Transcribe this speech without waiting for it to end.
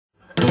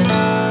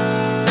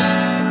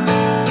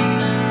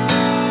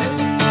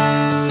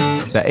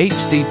The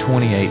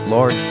HD-28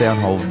 Large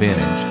Soundhole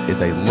Vintage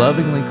is a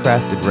lovingly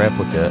crafted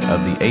replica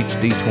of the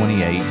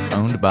HD-28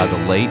 owned by the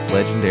late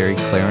legendary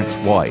Clarence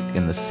White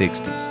in the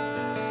 60s,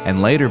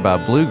 and later by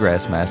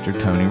bluegrass master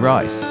Tony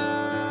Rice.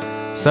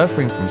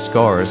 Suffering from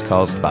scars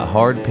caused by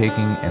hard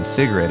picking and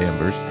cigarette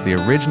embers, the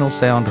original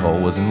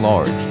soundhole was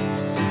enlarged.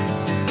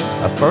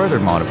 A further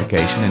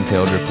modification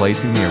entailed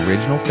replacing the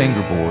original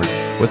fingerboard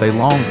with a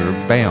longer,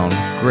 bound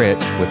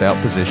Gretsch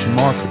without position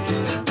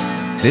markers.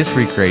 This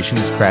recreation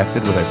is crafted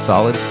with a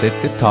solid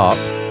Sitka top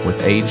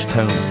with aged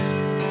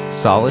toning,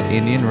 solid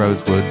Indian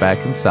rosewood back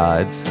and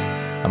sides,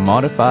 a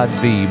modified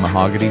V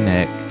mahogany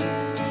neck,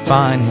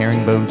 fine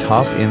herringbone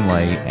top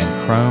inlay,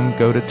 and chrome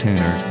Goda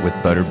tuners with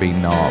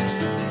butterbean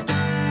knobs.